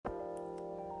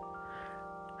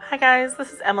Hi guys,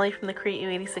 this is Emily from the Create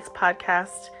U86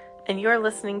 podcast, and you're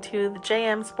listening to the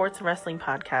JM Sports and Wrestling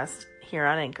podcast here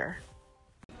on Anchor.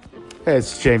 Hey,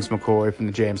 it's James McCoy from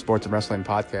the JM Sports and Wrestling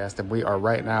podcast, and we are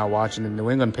right now watching the New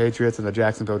England Patriots and the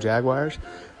Jacksonville Jaguars.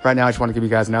 Right now, I just want to give you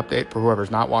guys an update for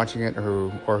whoever's not watching it or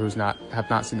who's not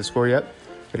seen the score yet.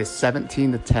 It is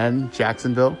 17-10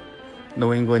 Jacksonville.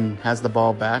 New England has the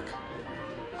ball back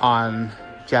on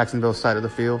Jacksonville's side of the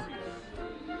field.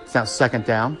 It's now second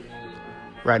down.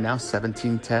 Right now,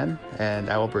 17-10, and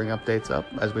I will bring updates up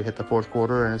as we hit the fourth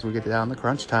quarter and as we get down the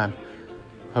crunch time.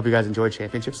 Hope you guys enjoy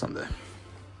Championship Sunday.